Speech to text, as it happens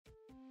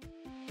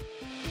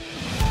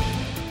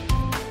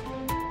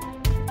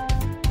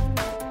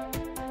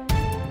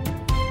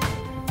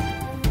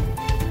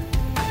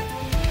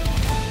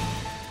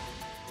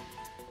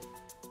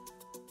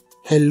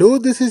Hello,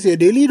 this is your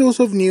daily dose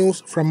of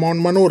news from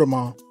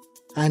Onmanorama.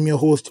 I'm your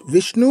host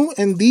Vishnu,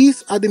 and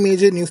these are the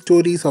major news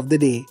stories of the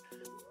day.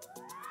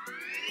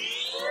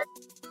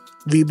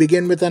 We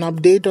begin with an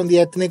update on the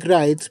ethnic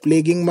riots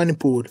plaguing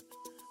Manipur.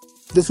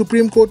 The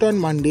Supreme Court on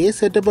Monday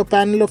set up a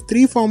panel of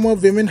 3 former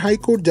women High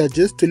Court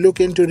judges to look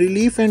into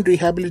relief and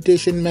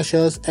rehabilitation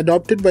measures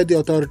adopted by the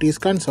authorities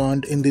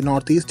concerned in the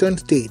northeastern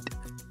state.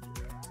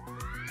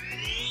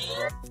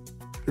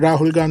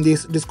 Rahul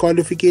Gandhi's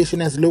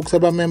disqualification as Lok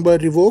Sabha member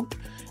revoked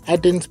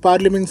attends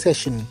Parliament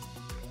session.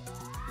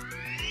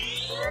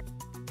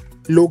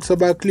 Lok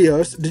Sabha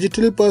clears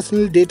Digital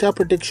Personal Data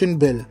Protection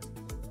Bill.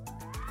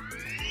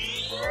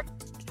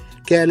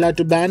 Kerala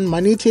to ban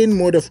money chain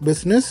mode of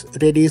business,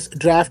 readies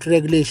draft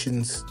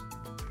regulations.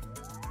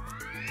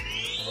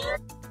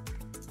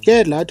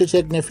 Kerala to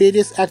check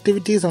nefarious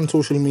activities on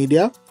social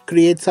media,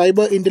 create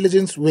cyber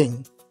intelligence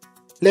wing.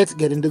 Let's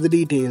get into the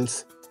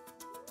details.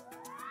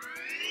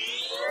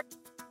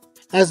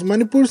 As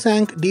Manipur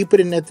sank deeper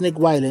in ethnic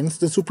violence,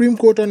 the Supreme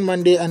Court on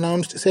Monday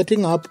announced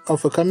setting up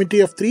of a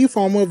committee of 3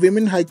 former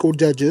women High Court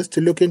judges to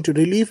look into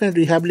relief and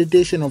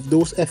rehabilitation of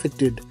those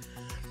affected.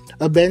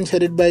 A bench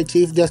headed by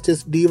Chief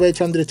Justice D.Y.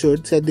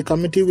 Chandrachud said the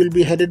committee will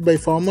be headed by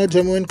former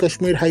Jammu and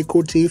Kashmir High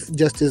Court Chief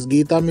Justice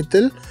Geeta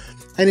Mittal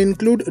and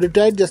include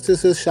retired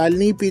Justices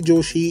Shalini P.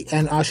 Joshi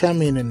and Asha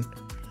Menon.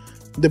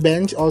 The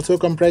bench, also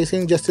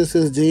comprising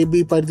Justices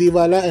J.B.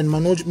 Pardiwala and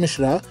Manoj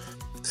Mishra,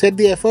 said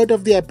the effort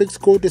of the Apex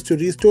Court is to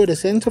restore a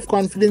sense of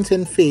confidence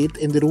and faith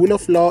in the rule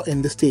of law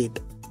in the state.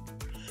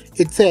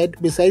 It said,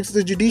 besides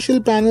the judicial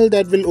panel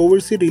that will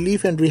oversee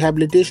relief and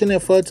rehabilitation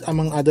efforts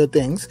among other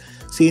things,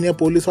 senior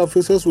police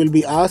officers will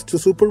be asked to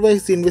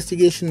supervise the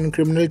investigation in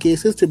criminal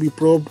cases to be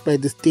probed by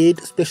the state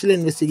special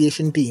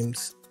investigation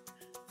teams.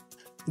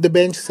 The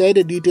bench said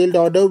a detailed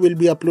order will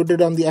be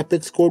uploaded on the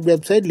Apex Court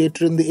website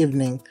later in the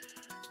evening.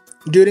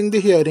 During the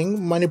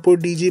hearing, Manipur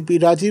DGP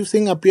Rajiv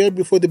Singh appeared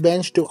before the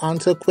bench to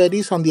answer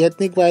queries on the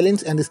ethnic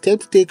violence and the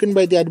steps taken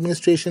by the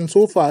administration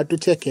so far to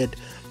check it,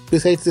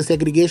 besides the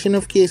segregation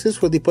of cases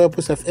for the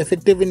purpose of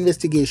effective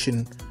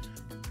investigation.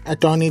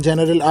 Attorney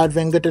General R.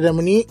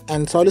 Venkataramani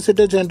and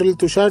Solicitor General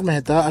Tushar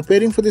Mehta,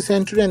 appearing for the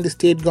central and the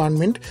state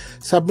government,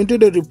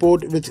 submitted a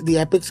report which the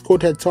Apex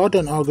Court had sought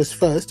on August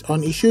 1st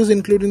on issues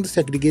including the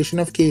segregation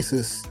of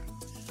cases.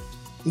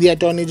 The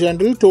Attorney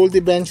General told the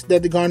bench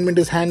that the government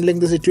is handling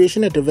the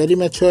situation at a very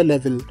mature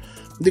level.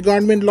 The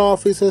government law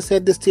officer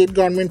said the state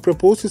government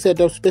proposed to set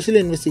up special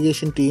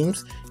investigation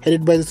teams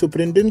headed by the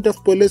Superintendent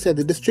of Police at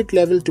the district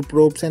level to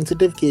probe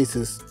sensitive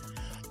cases.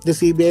 The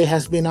CBI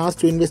has been asked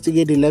to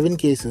investigate 11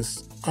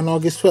 cases. On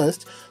August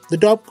 1st, the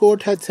top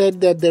court had said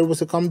that there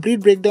was a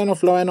complete breakdown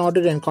of law and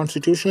order and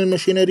constitutional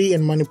machinery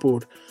in Manipur.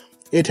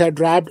 It had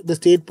wrapped the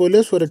state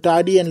police for a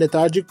tardy and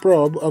lethargic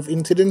probe of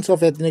incidents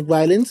of ethnic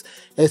violence,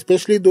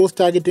 especially those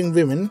targeting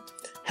women,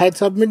 had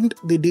submitted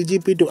the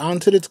DGP to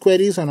answer its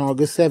queries on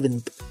August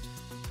 7th.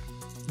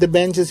 The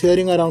bench is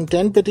hearing around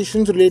 10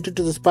 petitions related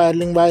to the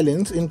spiraling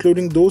violence,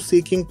 including those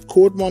seeking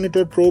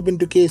court-monitored probe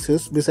into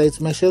cases,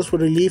 besides measures for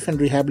relief and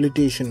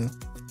rehabilitation.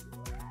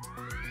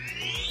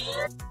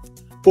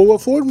 Over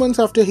 4 months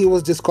after he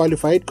was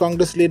disqualified,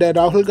 Congress leader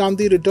Rahul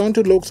Gandhi returned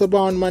to Lok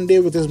Sabha on Monday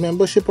with his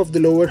membership of the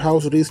lower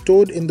house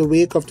restored in the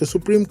wake of the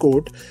Supreme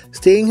Court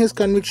staying his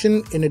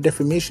conviction in a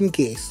defamation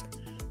case.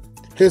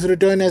 His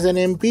return as an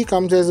MP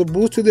comes as a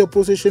boost to the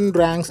opposition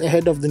ranks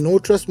ahead of the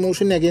no-trust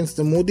motion against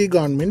the Modi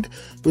government,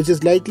 which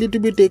is likely to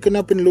be taken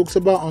up in Lok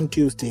Sabha on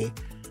Tuesday.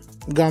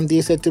 Gandhi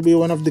is said to be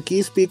one of the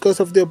key speakers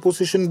of the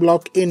opposition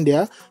bloc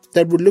India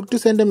that would look to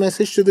send a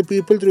message to the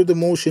people through the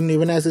motion,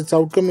 even as its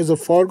outcome is a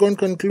foregone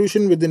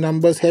conclusion with the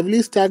numbers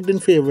heavily stacked in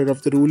favor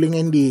of the ruling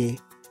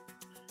NDA.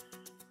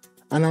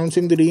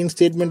 Announcing the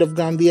reinstatement of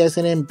Gandhi as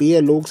an MP,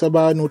 a Lok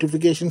Sabha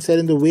notification said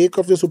in the wake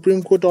of the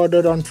Supreme Court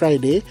order on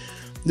Friday,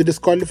 the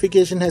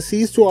disqualification has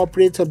ceased to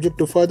operate subject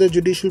to further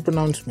judicial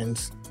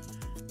pronouncements.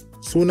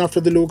 Soon after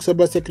the Lok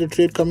Sabha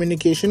Secretariat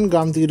communication,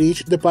 Gandhi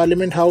reached the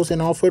Parliament House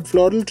and offered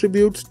floral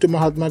tributes to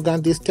Mahatma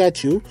Gandhi's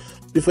statue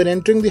before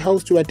entering the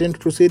House to attend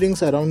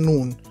proceedings around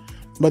noon.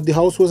 But the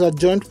House was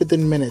adjourned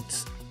within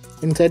minutes.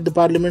 Inside the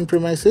Parliament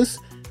premises,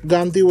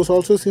 Gandhi was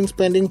also seen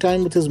spending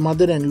time with his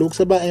mother and Lok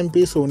Sabha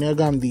MP Sonia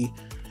Gandhi.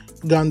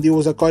 Gandhi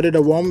was accorded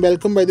a warm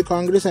welcome by the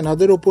Congress and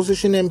other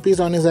opposition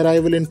MPs on his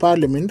arrival in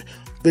Parliament,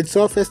 which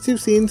saw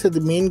festive scenes at the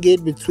main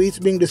gate with sweets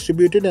being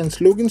distributed and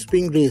slogans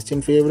being raised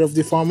in favor of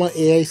the former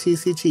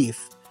AICC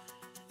chief.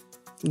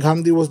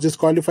 Gandhi was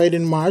disqualified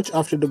in March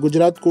after the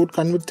Gujarat court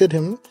convicted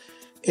him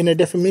in a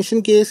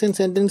defamation case and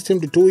sentenced him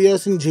to 2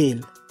 years in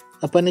jail.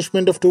 A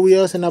punishment of 2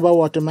 years and above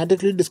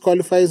automatically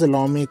disqualifies a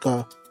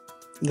lawmaker.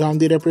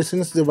 Gandhi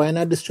represents the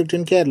Wayanad district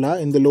in Kerala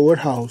in the lower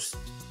house.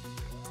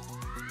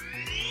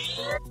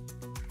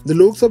 The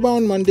Lok Sabha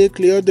on Monday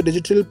cleared the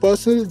Digital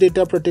Personal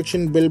Data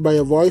Protection Bill by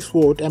a voice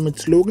vote amid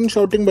slogan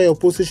shouting by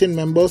opposition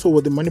members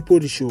over the Manipur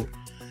issue.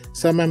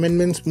 Some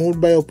amendments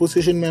moved by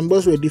opposition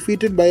members were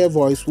defeated by a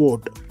voice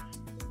vote.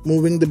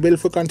 Moving the bill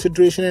for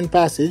consideration and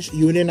passage,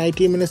 Union IT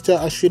Minister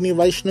Ashwini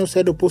Vaishnav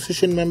said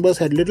opposition members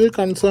had little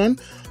concern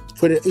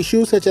for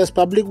issues such as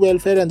public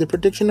welfare and the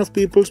protection of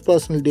people's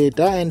personal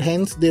data, and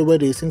hence they were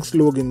raising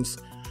slogans.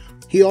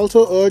 He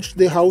also urged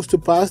the House to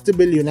pass the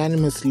bill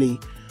unanimously.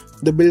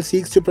 The bill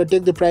seeks to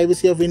protect the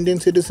privacy of Indian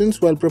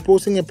citizens while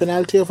proposing a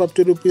penalty of up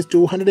to Rs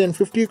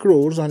 250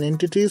 crores on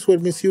entities who are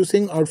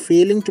misusing or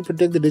failing to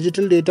protect the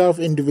digital data of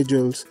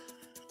individuals.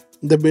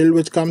 The bill,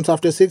 which comes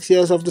after 6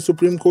 years of the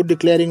Supreme Court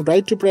declaring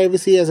right to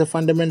privacy as a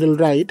fundamental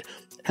right,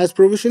 has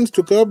provisions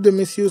to curb the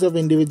misuse of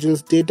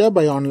individuals' data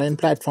by online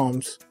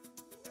platforms.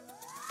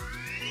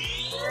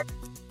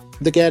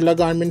 The Kerala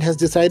government has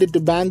decided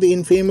to ban the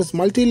infamous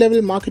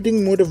multi-level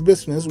marketing mode of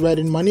business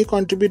wherein money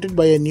contributed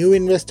by a new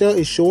investor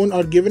is shown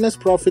or given as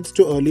profits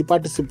to early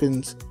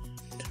participants.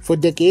 For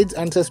decades,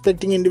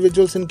 unsuspecting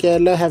individuals in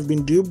Kerala have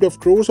been duped of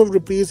crores of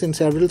rupees in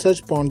several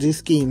such Ponzi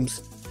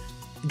schemes.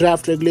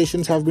 Draft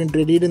regulations have been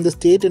readied in the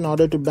state in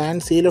order to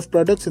ban sale of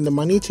products in the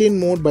money chain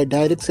mode by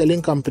direct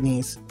selling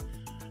companies.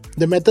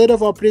 The method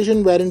of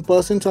operation wherein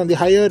persons on the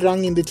higher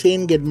rung in the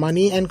chain get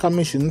money and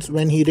commissions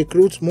when he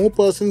recruits more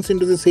persons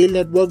into the sale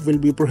network will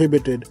be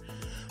prohibited.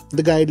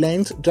 The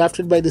guidelines,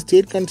 drafted by the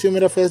State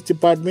Consumer Affairs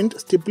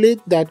Department, stipulate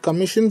that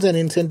commissions and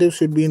incentives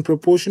should be in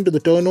proportion to the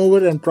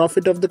turnover and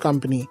profit of the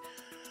company.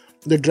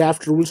 The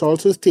draft rules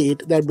also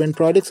state that when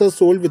products are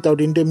sold without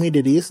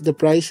intermediaries, the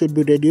price should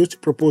be reduced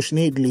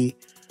proportionately.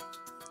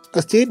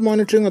 A state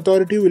monitoring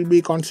authority will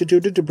be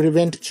constituted to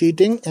prevent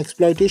cheating,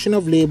 exploitation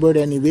of labor,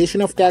 and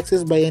evasion of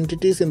taxes by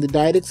entities in the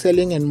direct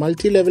selling and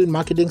multi-level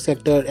marketing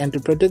sector and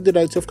to protect the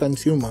rights of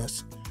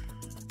consumers.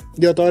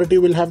 The authority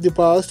will have the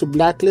powers to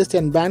blacklist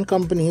and ban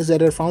companies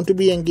that are found to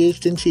be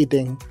engaged in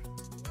cheating.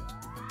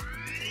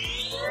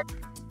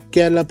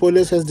 Kerala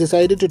Police has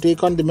decided to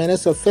take on the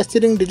menace of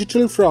festering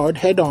digital fraud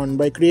head-on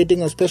by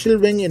creating a special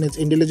wing in its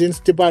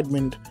intelligence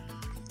department.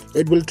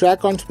 It will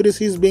track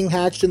conspiracies being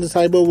hatched in the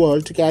cyber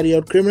world to carry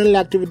out criminal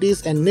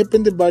activities and nip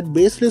in the bud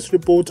baseless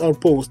reports or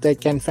posts that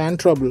can fan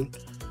trouble.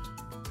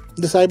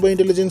 The Cyber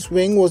Intelligence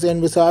Wing was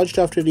envisaged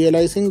after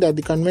realizing that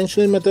the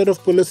conventional method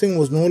of policing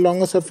was no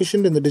longer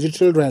sufficient in the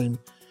digital realm.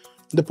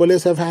 The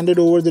police have handed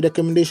over the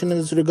recommendation in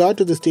this regard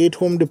to the State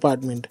Home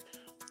Department.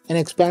 An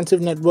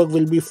expansive network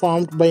will be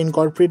formed by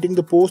incorporating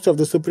the post of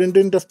the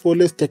Superintendent of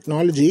Police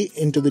Technology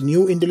into the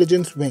new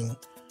Intelligence Wing.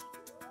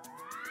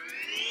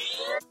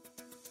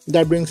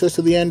 That brings us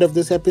to the end of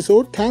this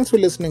episode. Thanks for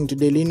listening to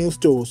Daily News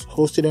Dose,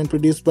 hosted and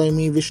produced by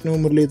me, Vishnu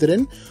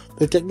Muralidharan,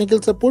 with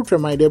technical support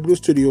from IW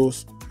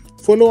Studios.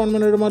 Follow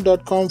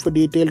Onmanorama.com for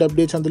detailed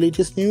updates on the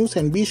latest news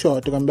and be sure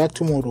to come back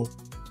tomorrow.